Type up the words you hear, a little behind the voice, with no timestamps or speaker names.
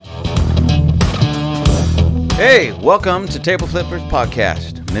Hey, welcome to Table Flippers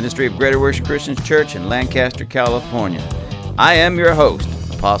Podcast, ministry of Greater Worship Christian Church in Lancaster, California. I am your host,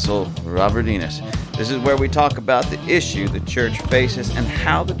 Apostle Robert Enos. This is where we talk about the issue the church faces and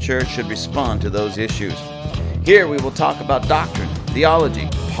how the church should respond to those issues. Here we will talk about doctrine, theology,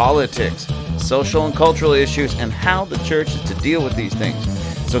 politics, social and cultural issues, and how the church is to deal with these things.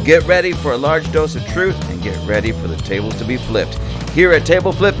 So get ready for a large dose of truth and get ready for the tables to be flipped. Here at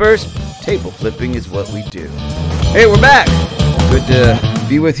Table Flippers, table flipping is what we do. Hey, we're back. Good to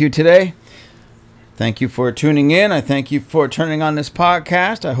be with you today. Thank you for tuning in. I thank you for turning on this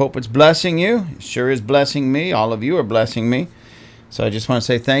podcast. I hope it's blessing you. It sure is blessing me. All of you are blessing me. So I just want to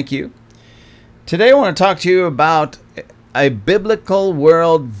say thank you. Today I want to talk to you about a biblical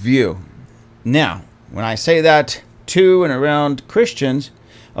worldview. Now, when I say that to and around Christians,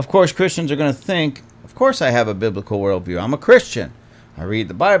 of course Christians are going to think, of course I have a biblical worldview. I'm a Christian. I read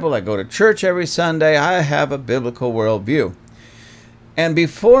the Bible. I go to church every Sunday. I have a biblical worldview. And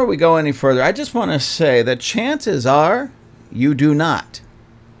before we go any further, I just want to say that chances are you do not.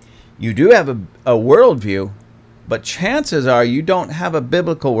 You do have a worldview, but chances are you don't have a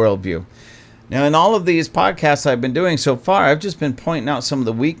biblical worldview. Now, in all of these podcasts I've been doing so far, I've just been pointing out some of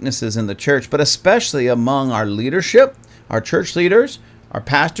the weaknesses in the church, but especially among our leadership, our church leaders, our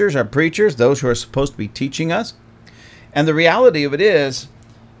pastors, our preachers, those who are supposed to be teaching us. And the reality of it is,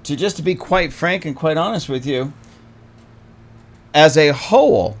 to be quite frank and quite honest with you, as a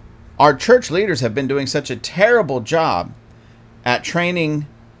whole, our church leaders have been doing such a terrible job at training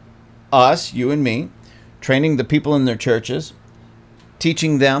us, you and me, training the people in their churches,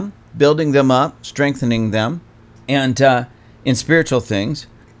 teaching them, building them up, strengthening them, and in spiritual things.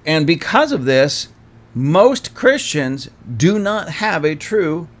 And because of this, most Christians do not have a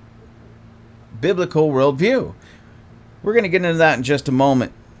true biblical worldview. We're going to get into that in just a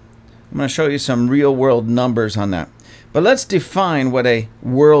moment. I'm going to show you some real world numbers on that. But let's define what a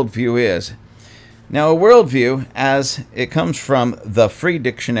worldview is. Now, a worldview, as it comes from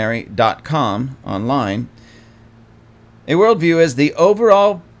thefreedictionary.com online, a worldview is the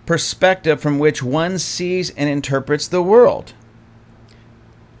overall perspective from which one sees and interprets the world,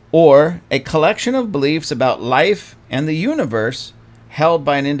 or a collection of beliefs about life and the universe held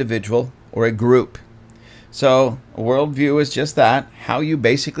by an individual or a group. So a worldview is just that, how you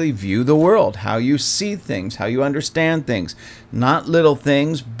basically view the world, how you see things, how you understand things. Not little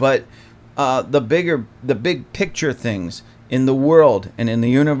things, but the big picture things in the world and in the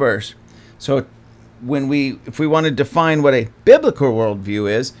universe. So if we want to define what a biblical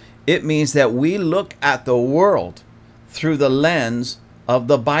worldview is, it means that we look at the world through the lens of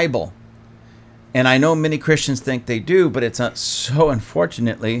the Bible. And I know many Christians think they do, but it's not so,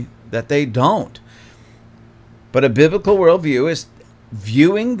 unfortunately, that they don't. But a biblical worldview is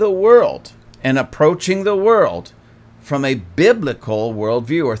viewing the world and approaching the world from a biblical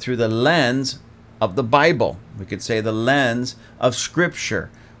worldview, or through the lens of the Bible. We could say the lens of Scripture,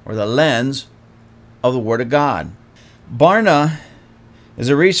 or the lens of the Word of God. Barna is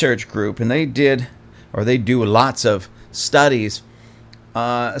a research group, and they do lots of studies,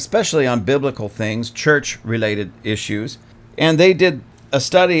 especially on biblical things, church-related issues. And they did a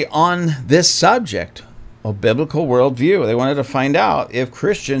study on this subject, a biblical worldview. They wanted to find out if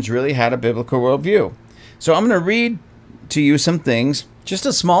Christians really had a biblical worldview. So I'm going to read to you some things, just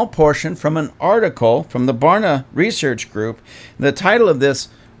a small portion from an article from the Barna Research Group. The title of this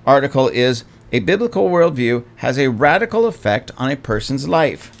article is "A Biblical Worldview Has a Radical Effect on a Person's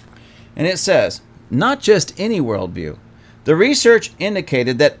Life." And it says, not just any worldview. The research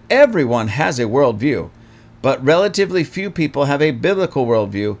indicated that everyone has a worldview, but relatively few people have a biblical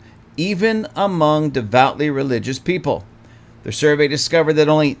worldview, even among devoutly religious people. The survey discovered that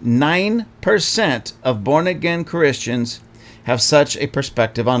only 9% of born-again Christians have such a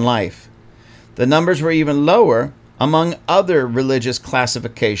perspective on life. The numbers were even lower among other religious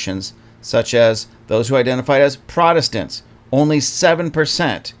classifications, such as those who identified as Protestants. Only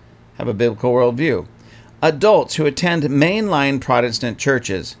 7% have a biblical worldview. Adults who attend mainline Protestant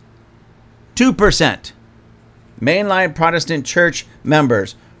churches, 2%. Mainline Protestant church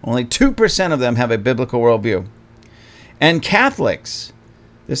members, only 2% of them have a biblical worldview. And Catholics,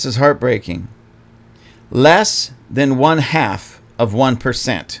 this is heartbreaking, less than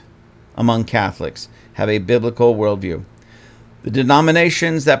 0.5% among Catholics have a biblical worldview. The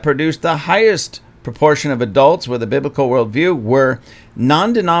denominations that produced the highest proportion of adults with a biblical worldview were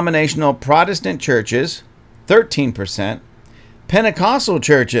non-denominational Protestant churches, 13%, Pentecostal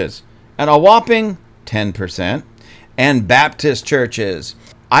churches at a whopping 10%, and Baptist churches.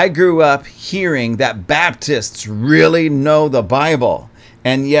 I grew up hearing that Baptists really know the Bible,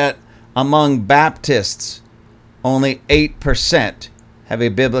 and yet among Baptists, Only 8% have a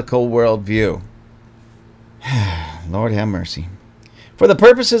biblical worldview. Lord have mercy. For the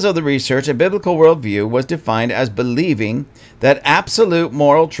purposes of the research, a biblical worldview was defined as believing that absolute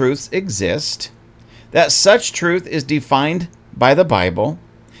moral truths exist, that such truth is defined by the Bible,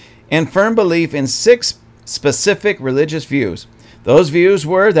 and firm belief in 6 specific religious views. Those views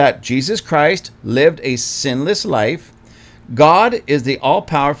were that Jesus Christ lived a sinless life, God is the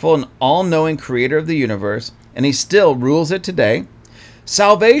all-powerful and all-knowing creator of the universe, and he still rules it today.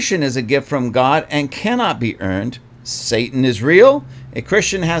 Salvation is a gift from God and cannot be earned. Satan is real. A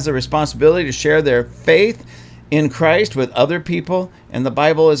Christian has the responsibility to share their faith in Christ with other people, and the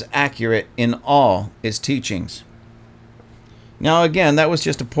Bible is accurate in all its teachings. Now, again, that was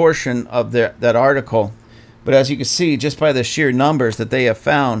just a portion of that article, but as you can see, just by the sheer numbers that they have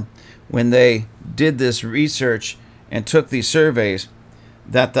found when they did this research and took these surveys,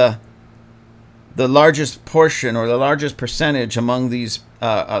 that the largest portion or the largest percentage among these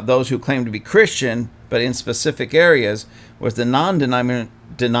those who claim to be Christian, but in specific areas, was the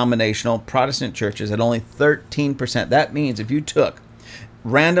non-denominational Protestant churches at only 13%. That means if you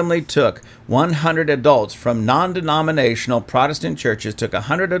randomly took 100 adults from non-denominational Protestant churches, took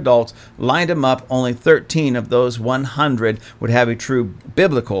 100 adults, lined them up, only 13 of those 100 would have a true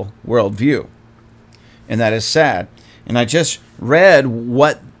biblical worldview. And that is sad. And I just read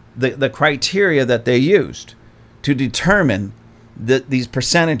what the criteria that they used to determine these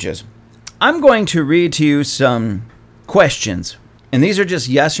percentages. I'm going to read to you some questions. And these are just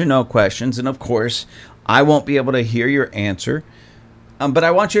yes or no questions. And of course, I won't be able to hear your answer. But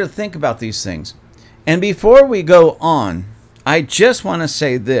I want you to think about these things. And before we go on, I just want to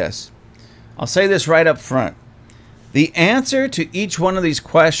say this. I'll say this right up front. The answer to each one of these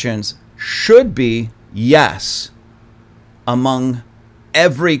questions should be yes among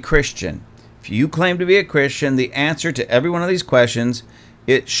every Christian. If you claim to be a Christian, the answer to every one of these questions,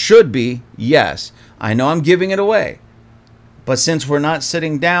 it should be yes. I know I'm giving it away. But since we're not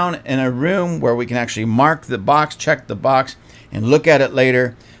sitting down in a room where we can actually mark the box, check the box, and look at it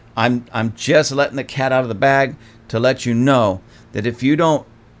later, I'm just letting the cat out of the bag to let you know that if you don't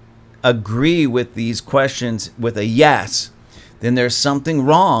agree with these questions with a yes, then there's something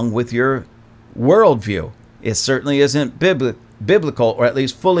wrong with your worldview. It certainly isn't biblical, or at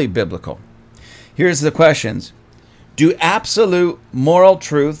least fully biblical. Here's the questions. Do absolute moral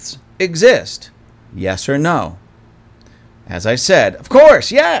truths exist? Yes or no? As I said, of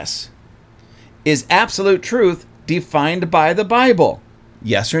course, yes. Is absolute truth defined by the Bible?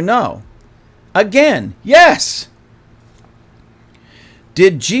 Yes or no? Again, yes.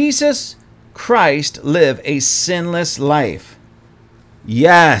 Did Jesus Christ live a sinless life?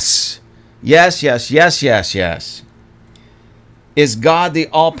 Yes. Yes, yes, yes, yes, yes. Is God the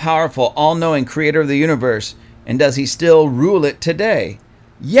all-powerful, all-knowing creator of the universe, and does he still rule it today?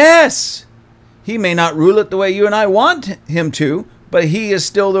 Yes. He may not rule it the way you and I want him to, but he is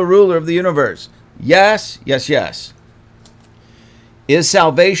still the ruler of the universe. Yes, yes, yes. Is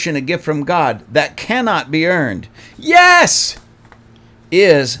salvation a gift from God that cannot be earned? Yes.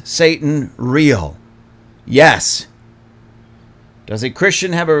 Is Satan real? Yes. Does a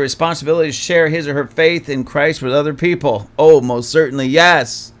Christian have a responsibility to share his or her faith in Christ with other people? Oh, most certainly,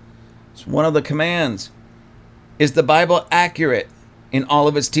 yes. It's one of the commands. Is the Bible accurate in all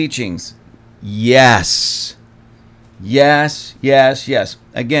of its teachings? Yes. Yes, yes, yes.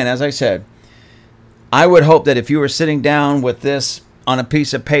 Again, as I said, I would hope that if you were sitting down with this on a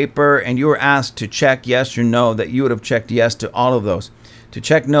piece of paper and you were asked to check yes or no, that you would have checked yes to all of those. To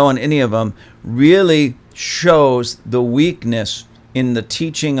check no on any of them really shows the weakness in the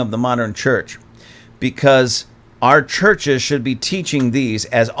teaching of the modern church, because our churches should be teaching these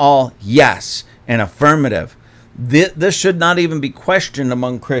as all yes and affirmative. This should not even be questioned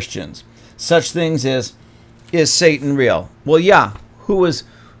among Christians. Such things as, is Satan real? Well, yeah. Who was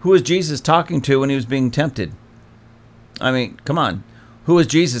Jesus talking to when he was being tempted? I mean, come on. Who was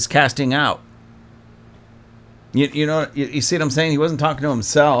Jesus casting out? You know, you see what I'm saying? He wasn't talking to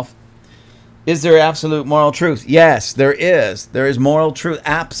himself. Is there absolute moral truth? Yes, there is. There is moral truth,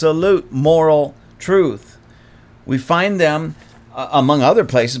 absolute moral truth. We find them among other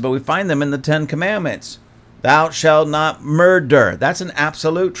places, but we find them in the 10 Commandments. Thou shalt not murder. That's an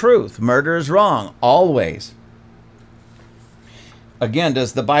absolute truth. Murder is wrong, always. Again,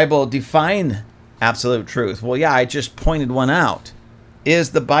 does the Bible define absolute truth? Well, yeah, I just pointed one out. Is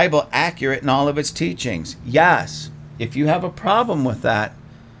the Bible accurate in all of its teachings? Yes. If you have a problem with that,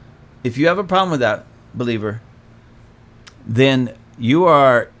 believer, then you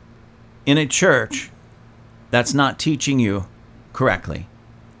are in a church that's not teaching you correctly.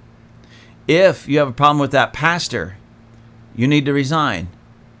 If you have a problem with that pastor, you need to resign.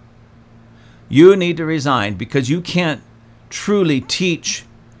 You need to resign because you can't truly teach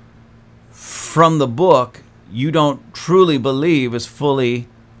from the book you don't truly believe is fully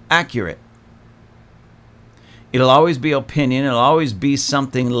accurate. It'll always be opinion. It'll always be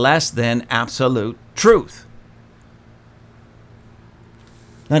something less than absolute truth.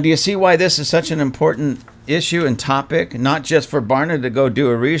 Now, do you see why this is such an important issue and topic? Not just for Barna to go do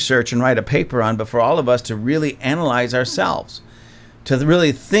a research and write a paper on, but for all of us to really analyze ourselves, to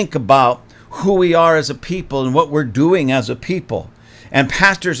really think about who we are as a people and what we're doing as a people. And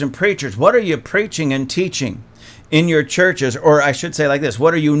pastors and preachers, what are you preaching and teaching in your churches? Or I should say like this,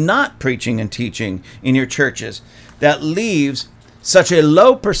 what are you not preaching and teaching in your churches that leaves such a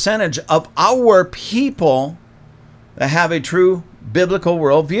low percentage of our people that have a true biblical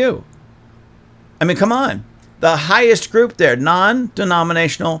worldview? I mean, come on. The highest group there,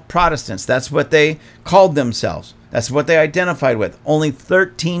 non-denominational Protestants, that's what they called themselves. That's what they identified with. Only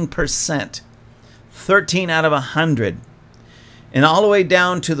 13%. 13 out of 100. And all the way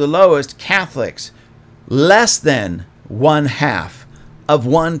down to the lowest, Catholics, less than 1/2 of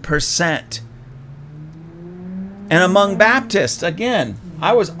 1%. And among Baptists, again,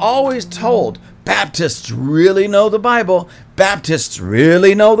 I was always told Baptists really know the Bible. Baptists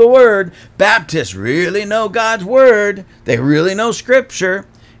really know the Word. Baptists really know God's Word. They really know Scripture.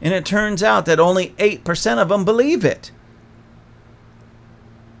 And it turns out that only 8% of them believe it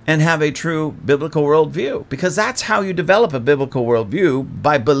and have a true biblical worldview. Because that's how you develop a biblical worldview,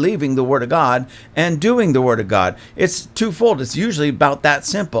 by believing the Word of God and doing the Word of God. It's twofold. It's usually about that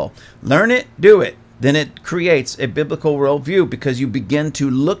simple. Learn it, do it. Then it creates a biblical worldview because you begin to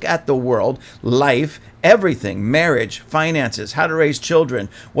look at the world, life, everything, marriage, finances, how to raise children,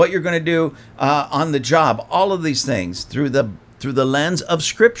 what you're going to do on the job, all of these things through the lens of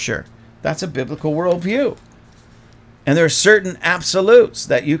Scripture. That's a biblical worldview. And there are certain absolutes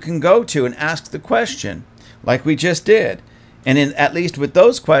that you can go to and ask the question, like we just did. And at least with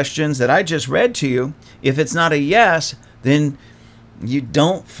those questions that I just read to you, if it's not a yes, then you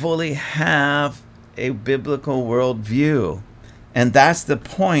don't fully have a biblical worldview. And that's the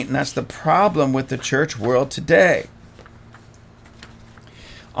point, and that's the problem with the church world today.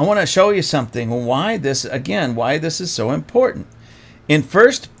 I want to show you something, why this is so important. In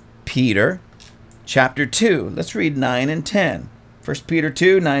 1 Peter chapter 2, let's read 9 and 10. 1 Peter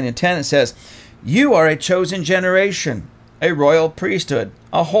 2, 9 and 10, it says, "You are a chosen generation, a royal priesthood,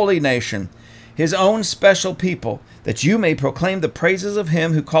 a holy nation, his own special people, that you may proclaim the praises of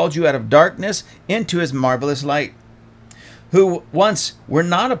him who called you out of darkness into his marvelous light, who once were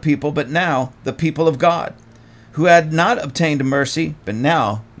not a people, but now the people of God, who had not obtained mercy, but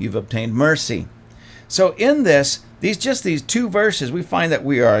now you've obtained mercy." So in these two verses, we find that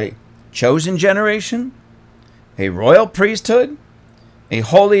we are a chosen generation, a royal priesthood, a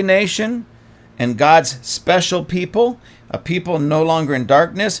holy nation, and God's special people, a people no longer in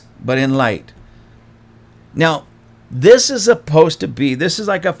darkness, but in light. Now, this is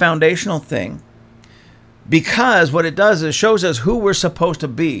like a foundational thing, because what it does is it shows us who we're supposed to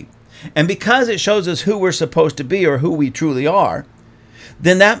be. And because it shows us who we're supposed to be, or who we truly are,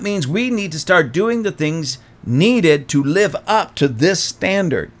 then that means we need to start doing the things needed to live up to this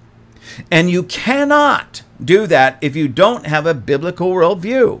standard. And you cannot do that if you don't have a biblical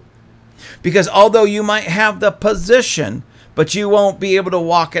worldview. Because although you might have the position, but you won't be able to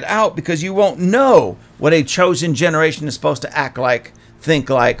walk it out, because you won't know what a chosen generation is supposed to act like, think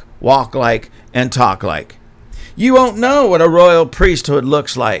like, walk like, and talk like. You won't know what a royal priesthood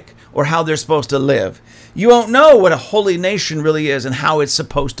looks like, or how they're supposed to live. You won't know what a holy nation really is and how it's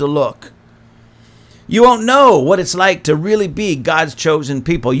supposed to look. You won't know what it's like to really be God's chosen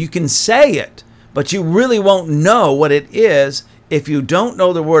people. You can say it, but you really won't know what it is if you don't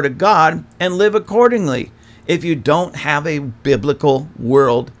know the Word of God and live accordingly, if you don't have a biblical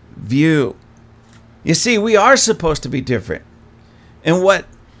world view. You see, we are supposed to be different. And what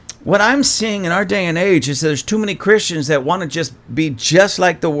I'm seeing in our day and age is there's too many Christians that want to just be just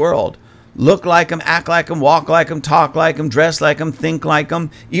like the world. Look like them, act like them, walk like them, talk like them, dress like them, think like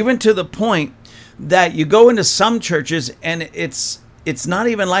them, even to the point that you go into some churches and it's not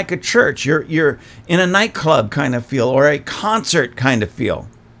even like a church. You're in a nightclub kind of feel, or a concert kind of feel.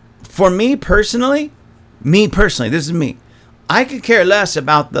 For me personally, this is me. I could care less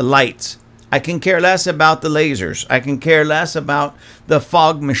about the lights. I can care less about the lasers. I can care less about the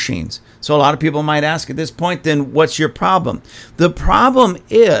fog machines. So a lot of people might ask at this point, then what's your problem? The problem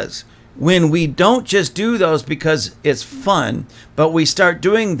is when we don't just do those because it's fun, but we start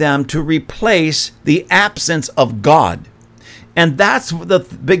doing them to replace the absence of God. And that's the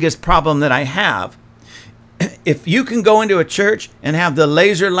biggest problem that I have. If you can go into a church and have the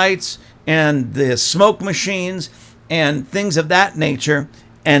laser lights and the smoke machines and things of that nature,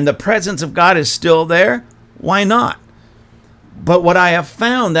 and the presence of God is still there, why not? But what I have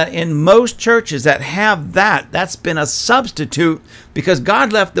found that in most churches that have that, that's been a substitute because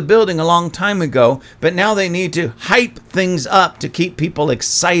God left the building a long time ago, but now they need to hype things up to keep people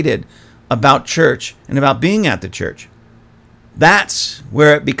excited about church and about being at the church. That's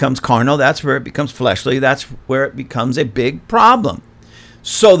where it becomes carnal. That's where it becomes fleshly. That's where it becomes a big problem.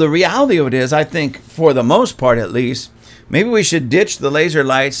 So the reality of it is, I think, for the most part at least, maybe we should ditch the laser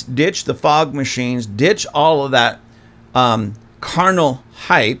lights, ditch the fog machines, ditch all of that carnal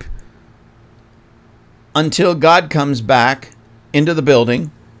hype until God comes back into the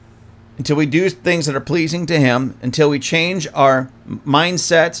building, until we do things that are pleasing to Him, until we change our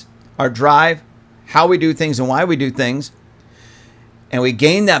mindsets, our drive, how we do things and why we do things, and we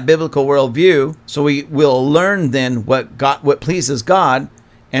gain that biblical worldview, so we will learn then what pleases God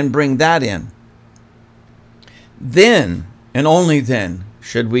and bring that in. Then, and only then,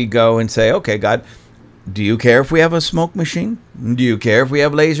 should we go and say, okay, God, do you care if we have a smoke machine? Do you care if we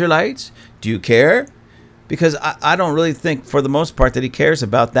have laser lights? Do you care? Because I don't really think, for the most part, that He cares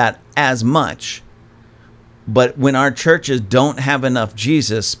about that as much. But when our churches don't have enough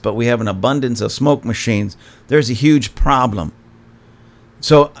Jesus, but we have an abundance of smoke machines, there's a huge problem.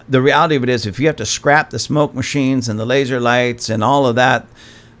 So the reality of it is, if you have to scrap the smoke machines and the laser lights and all of that,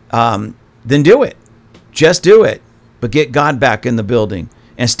 then do it. Just do it. But get God back in the building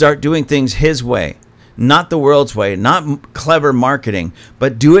and start doing things His way. Not the world's way, not clever marketing,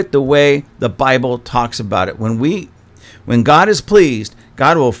 but do it the way the Bible talks about it. When God is pleased,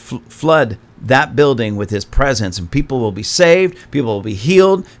 God will flood that building with His presence, and people will be saved, people will be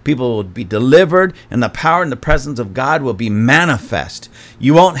healed, people will be delivered, and the power and the presence of God will be manifest.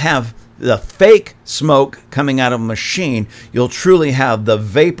 You won't have the fake smoke coming out of a machine. You'll truly have the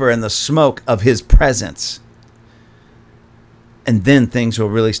vapor and the smoke of His presence. And then things will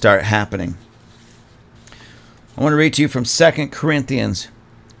really start happening. I want to read to you from 2 Corinthians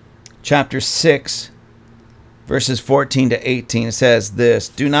chapter 6, verses 14 to 18. It says this,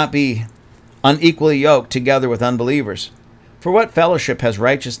 "Do not be unequally yoked together with unbelievers. For what fellowship has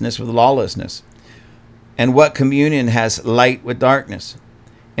righteousness with lawlessness? And what communion has light with darkness?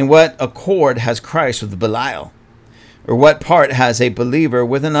 And what accord has Christ with Belial? Or what part has a believer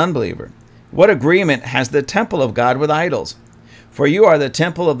with an unbeliever? What agreement has the temple of God with idols? For you are the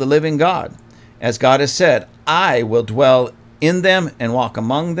temple of the living God. As God has said, I will dwell in them and walk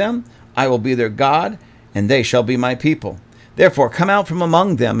among them. I will be their God, and they shall be my people. Therefore, come out from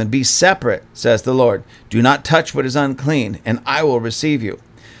among them and be separate, says the Lord. Do not touch what is unclean, and I will receive you.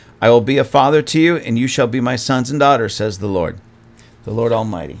 I will be a father to you, and you shall be my sons and daughters, says the Lord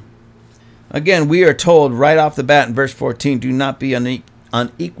Almighty." Again, we are told right off the bat in verse 14, do not be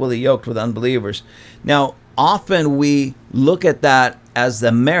unequally yoked with unbelievers. Now, often we look at that as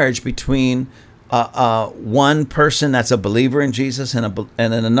the marriage between one person that's a believer in Jesus and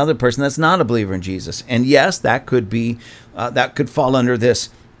another person that's not a believer in Jesus. And yes, that could be that could fall under this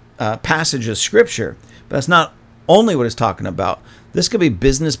passage of Scripture. But that's not only what it's talking about. This could be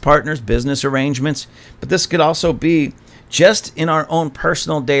business partners, business arrangements, but this could also be just in our own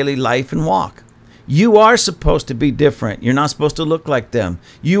personal daily life and walk. You are supposed to be different. You're not supposed to look like them.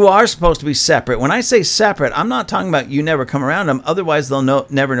 You are supposed to be separate. When I say separate, I'm not talking about you never come around them. Otherwise, they'll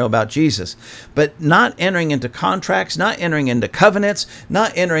never know about Jesus. But not entering into contracts, not entering into covenants,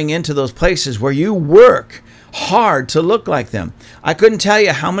 not entering into those places where you work hard to look like them. I couldn't tell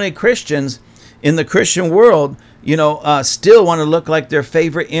you how many Christians in the Christian world, still want to look like their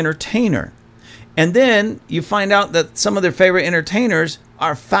favorite entertainer. And then you find out that some of their favorite entertainers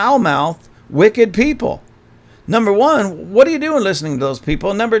are foul-mouthed, wicked people. Number one, what are you doing listening to those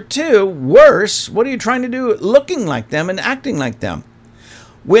people? Number two, worse, what are you trying to do looking like them and acting like them?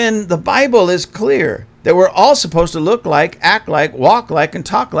 When the Bible is clear that we're all supposed to look like, act like, walk like, and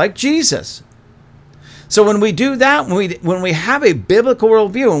talk like Jesus. So when we do that, when we have a biblical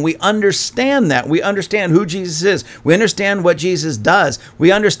worldview and we understand that, we understand who Jesus is, we understand what Jesus does,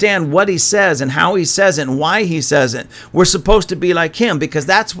 we understand what He says and how He says it and why He says it, we're supposed to be like Him because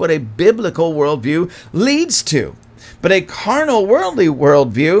that's what a biblical worldview leads to. But a carnal, worldly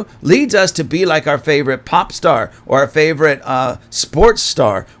worldview leads us to be like our favorite pop star or our favorite sports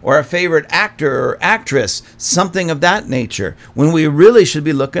star or our favorite actor or actress, something of that nature, when we really should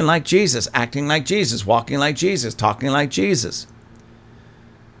be looking like Jesus, acting like Jesus, walking like Jesus, talking like Jesus.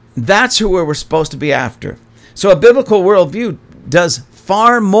 That's who we're supposed to be after. So a biblical worldview does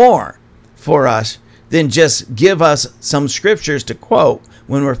far more for us than just give us some scriptures to quote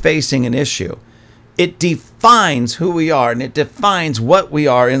when we're facing an issue. It defines who we are, and it defines what we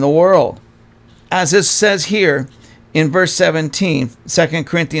are in the world. As it says here in verse 17, 2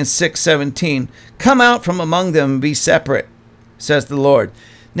 Corinthians 6:17, come out from among them and be separate, says the Lord.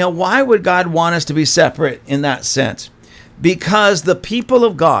 Now, why would God want us to be separate in that sense? Because the people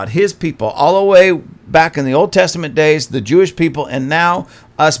of God, his people, all the way back in the Old Testament days, the Jewish people, and now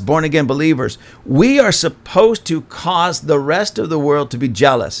us born-again believers, we are supposed to cause the rest of the world to be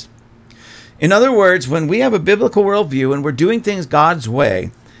jealous. In other words, when we have a biblical worldview and we're doing things God's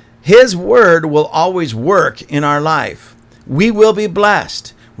way, his word will always work in our life. We will be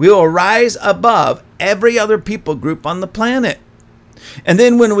blessed. We will rise above every other people group on the planet. And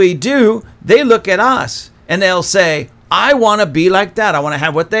then when we do, they look at us and they'll say, I want to be like that. I want to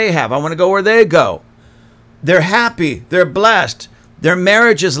have what they have. I want to go where they go. They're happy. They're blessed. Their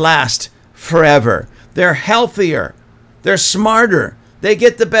marriages last forever. They're healthier. They're smarter. They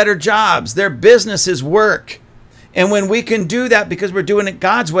get the better jobs. Their businesses work. And when we can do that because we're doing it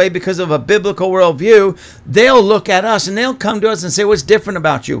God's way, because of a biblical worldview, they'll look at us and they'll come to us and say, what's different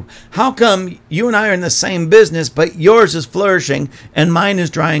about you? How come you and I are in the same business, but yours is flourishing and mine is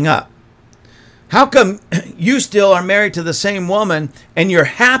drying up? How come you still are married to the same woman and you're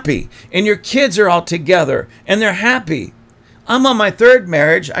happy and your kids are all together and they're happy? I'm on my third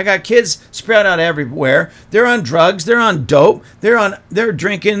marriage. I got kids spread out everywhere. They're on drugs. They're on dope. They're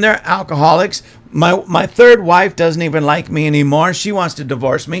drinking. They're alcoholics. My third wife doesn't even like me anymore. She wants to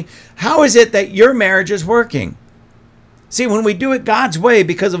divorce me. How is it that your marriage is working? See, when we do it God's way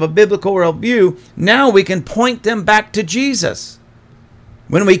because of a biblical worldview, now we can point them back to Jesus.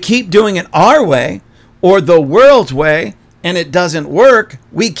 When we keep doing it our way or the world's way and it doesn't work,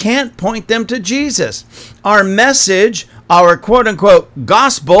 we can't point them to Jesus. Our message, our quote-unquote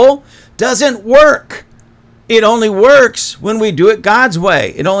gospel, doesn't work. It only works when we do it God's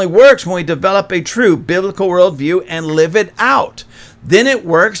way. It only works when we develop a true biblical worldview and live it out. Then it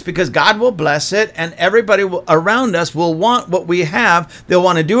works because God will bless it and everybody around us will want what we have. They'll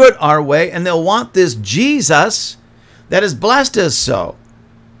want to do it our way and they'll want this Jesus that has blessed us so.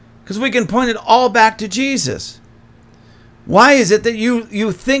 Because we can point it all back to Jesus. Why is it that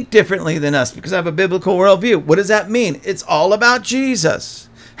you think differently than us? Because I have a biblical worldview. What does that mean? It's all about Jesus.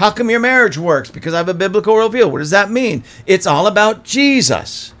 How come your marriage works? Because I have a biblical worldview. What does that mean? It's all about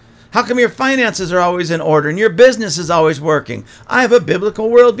Jesus. How come your finances are always in order and your business is always working? I have a biblical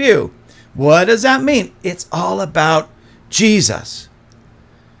worldview. What does that mean? It's all about Jesus.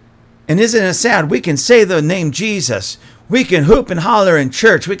 And isn't it sad? We can say the name Jesus. We can hoop and holler in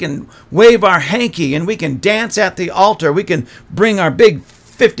church. We can wave our hanky and we can dance at the altar. We can bring our big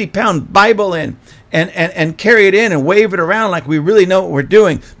 50-pound Bible in and carry it in and wave it around like we really know what we're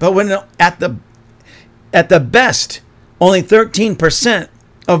doing. But when at the best, only 13%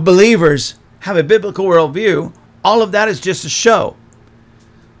 of believers have a biblical worldview, all of that is just a show.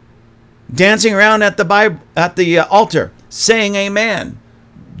 Dancing around at the altar, saying amen,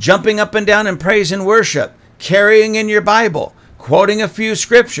 jumping up and down in praise and worship, carrying in your Bible, quoting a few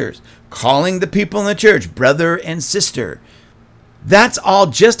scriptures, calling the people in the church brother and sister. That's all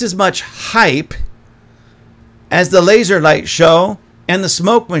just as much hype as the laser light show and the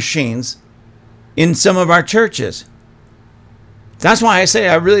smoke machines in some of our churches. That's why I say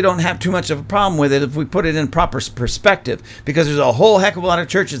I really don't have too much of a problem with it if we put it in proper perspective, because there's a whole heck of a lot of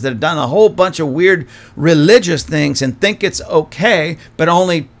churches that have done a whole bunch of weird religious things and think it's okay, but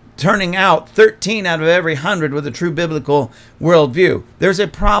only turning out 13 out of every 100 with a true biblical worldview. There's a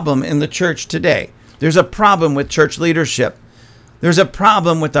problem in the church today. There's a problem with church leadership. There's a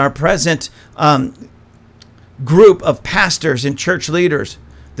problem with our present group of pastors and church leaders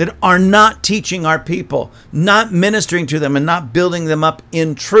that are not teaching our people, not ministering to them, and not building them up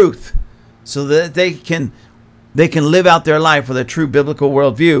in truth so that they can live out their life with a true biblical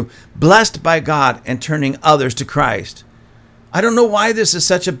worldview, blessed by God and turning others to Christ. I don't know why this is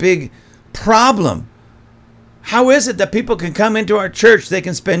such a big problem. How is it that people can come into our church, they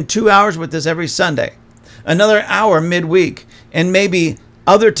can spend 2 hours with us every Sunday, another hour midweek, and maybe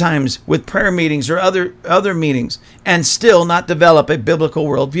other times with prayer meetings or other meetings, and still not develop a biblical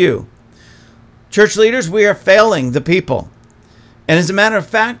worldview? Church leaders, we are failing the people. And as a matter of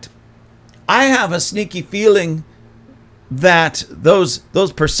fact, I have a sneaky feeling that those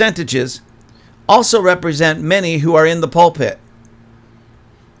percentages also represent many who are in the pulpit.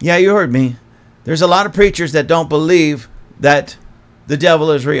 Yeah, you heard me. There's a lot of preachers that don't believe that the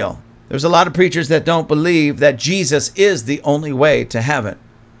devil is real. There's a lot of preachers that don't believe that Jesus is the only way to heaven.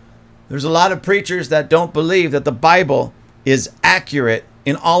 There's a lot of preachers that don't believe that the Bible is accurate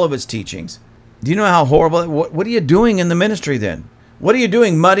in all of its teachings. Do you know how horrible? What are you doing in the ministry then? What are you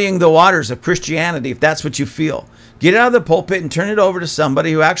doing muddying the waters of Christianity if that's what you feel? Get out of the pulpit and turn it over to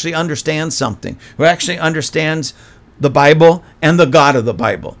somebody who actually understands something, who actually understands the Bible and the God of the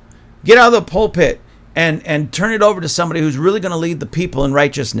Bible. Get out of the pulpit and turn it over to somebody who's really going to lead the people in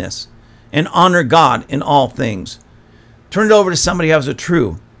righteousness and honor God in all things. Turn it over to somebody who has a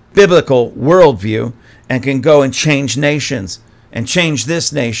true biblical worldview and can go and change nations and change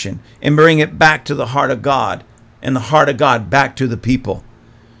this nation and bring it back to the heart of God and the heart of God back to the people.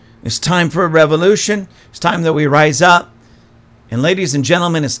 It's time for a revolution. It's time that we rise up. And ladies and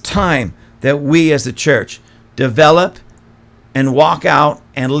gentlemen, it's time that we as the church develop and walk out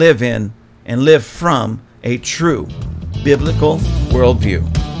and live in and live from a true biblical worldview.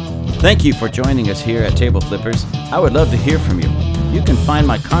 Thank you for joining us here at Table Flippers. I would love to hear from you. You can find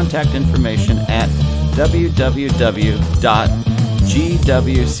my contact information at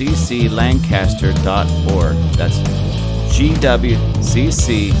www.gwcclancaster.org. That's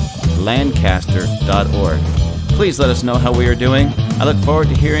gwcclancaster.org. Please let us know how we are doing. I look forward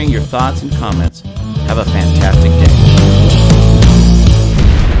to hearing your thoughts and comments. Have a fantastic day.